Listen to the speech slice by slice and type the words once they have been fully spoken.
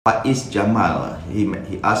Faiz Jamal, he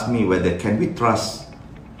asked me whether can we trust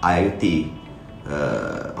IoT,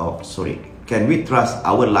 can we trust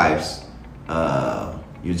our lives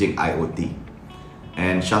using IoT?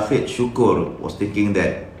 And Shafiq Shukur was thinking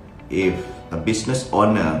that if a business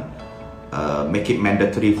owner make it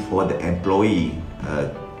mandatory for the employee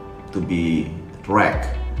to be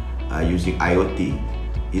tracked using IoT,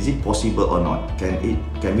 is it possible or not? Can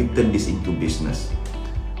we turn this into business?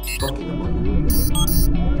 Talking about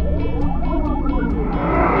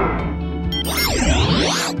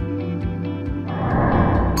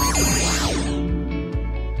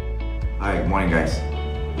Hi, good morning guys.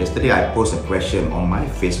 Yesterday I posted a question on my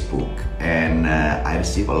Facebook and I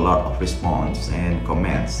received a lot of response and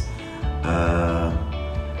comments.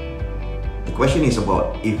 The question is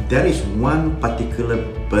about if there is one particular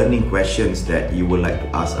burning questions that you would like to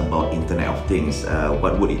ask about Internet of Things,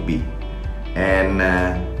 what would it be? And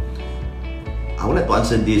I would like to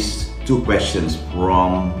answer these two questions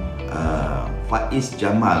from Faiz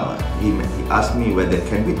Jamal. He asked me whether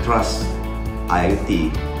can we trust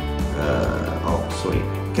IoT,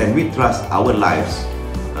 can we trust our lives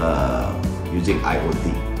using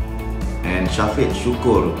IoT? And Shafiq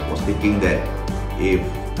Shukur was thinking that if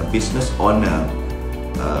a business owner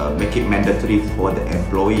make it mandatory for the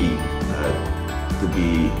employee to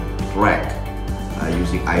be tracked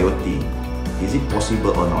using IoT, is it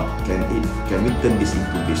possible or not? Can we turn this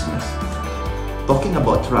into business? Talking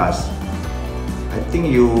about trust, I think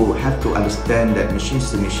you have to understand that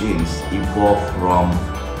machines to machines evolve from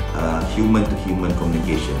human to human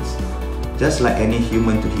communications. Just like any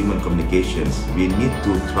human to human communications, we need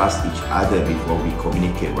to trust each other before we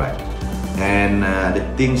communicate, right? And the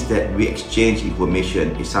things that we exchange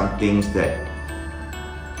information is some things that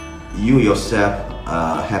you yourself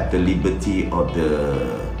have the liberty or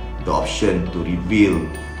the option to reveal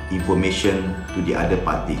information to the other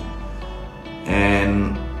party.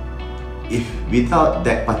 And if without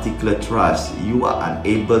that particular trust, you are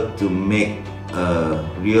unable to make a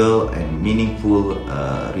real and meaningful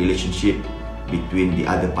relationship between the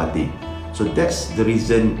other party. So that's the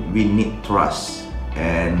reason we need trust.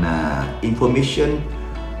 And information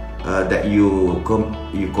that you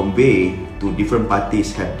convey to different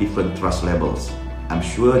parties have different trust levels. I'm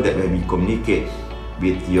sure that when we communicate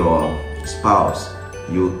with your spouse,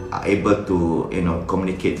 you are able to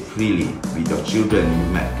communicate freely. With your children, you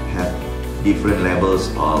might have different levels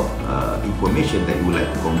of information that you would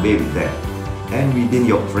like to convey with them. And within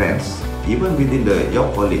your friends, even within your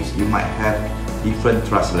colleagues, you might have different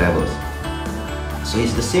trust levels. So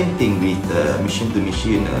it's the same thing with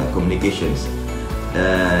machine-to-machine communications.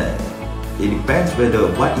 It depends whether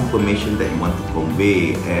what information that you want to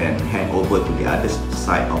convey and hand over to the other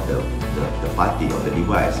side of the party or the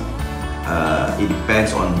device. It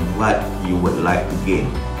depends on what you would like to gain.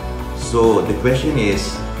 So the question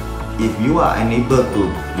is, if you are unable to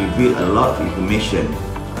reveal a lot of information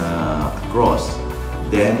across,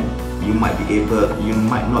 then you might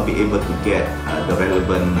not be able to get the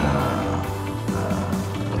relevant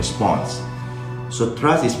response. So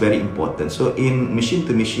trust is very important. So in machine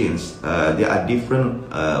to machines, there are different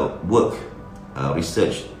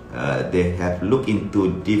research. They have looked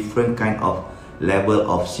into different kind of level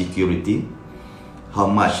of security. How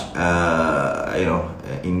much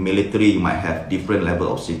in military you might have different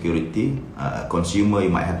level of security. Consumer you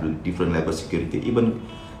might have different level of security. Even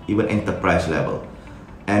enterprise level.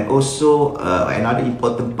 And also another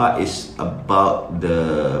important part is about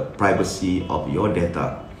the privacy of your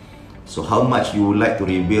data. So how much you would like to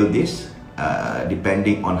reveal this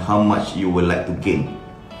depending on how much you would like to gain.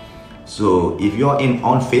 So if you're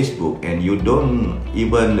on Facebook and you don't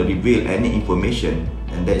even reveal any information,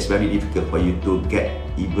 then that is very difficult for you to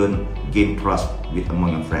gain trust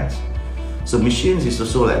among your friends. So machines is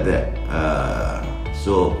also like that.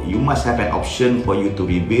 So you must have an option for you to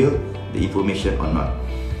reveal the information or not.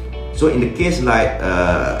 So in the case like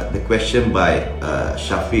the question by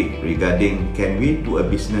Shafiq regarding can we do a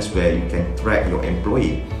business where you can track your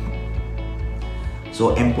employee?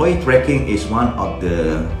 So employee tracking is one of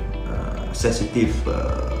the sensitive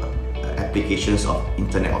applications of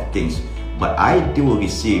Internet of Things. But I do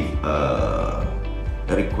receive a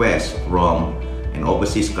request from an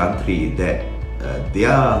overseas country that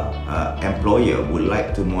their employer would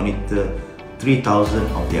like to monitor 3,000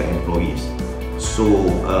 of their employees. So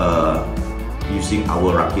using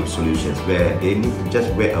our Rakib solutions, where they need to just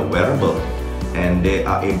wear a wearable and they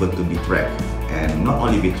are able to be tracked. And not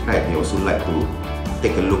only be tracked, they also like to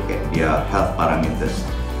take a look at their health parameters.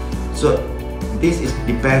 So this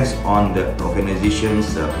depends on the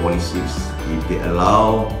organization's policies. If they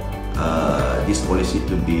allow this policy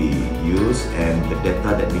to be used, and the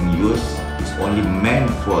data that being used is only meant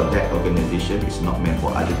for that organization, it's not meant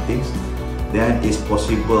for other things, then it's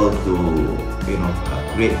possible to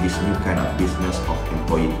create this new kind of business of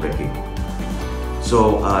employee tracking.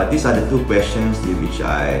 So these are the two questions which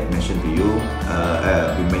I mentioned to you,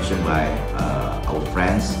 been mentioned by our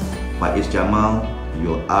friends. Faiz Jamal,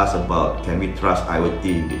 you asked about, can we trust IoT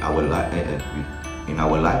in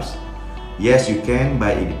our lives? Yes, you can,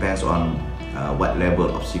 but it depends on what level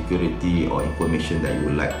of security or information that you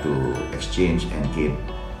would like to exchange and gain.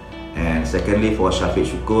 And secondly, for Shafiq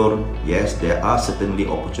Syukur, yes, there are certainly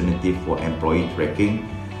opportunity for employee tracking.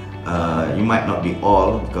 You might not be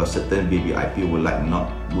all, because certain VVIP would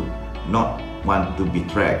not want to be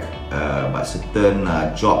tracked, but certain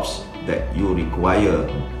jobs that you require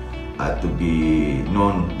to be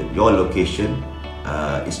known that your location,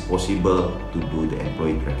 is possible to do the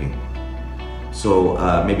employee tracking. So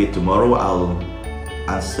maybe tomorrow I'll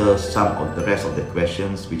answer some of the rest of the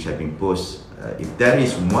questions which have been posed. If there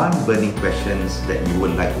is one burning questions that you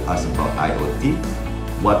would like to ask about IoT,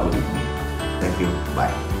 what would it be? Thank you.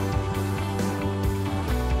 Bye.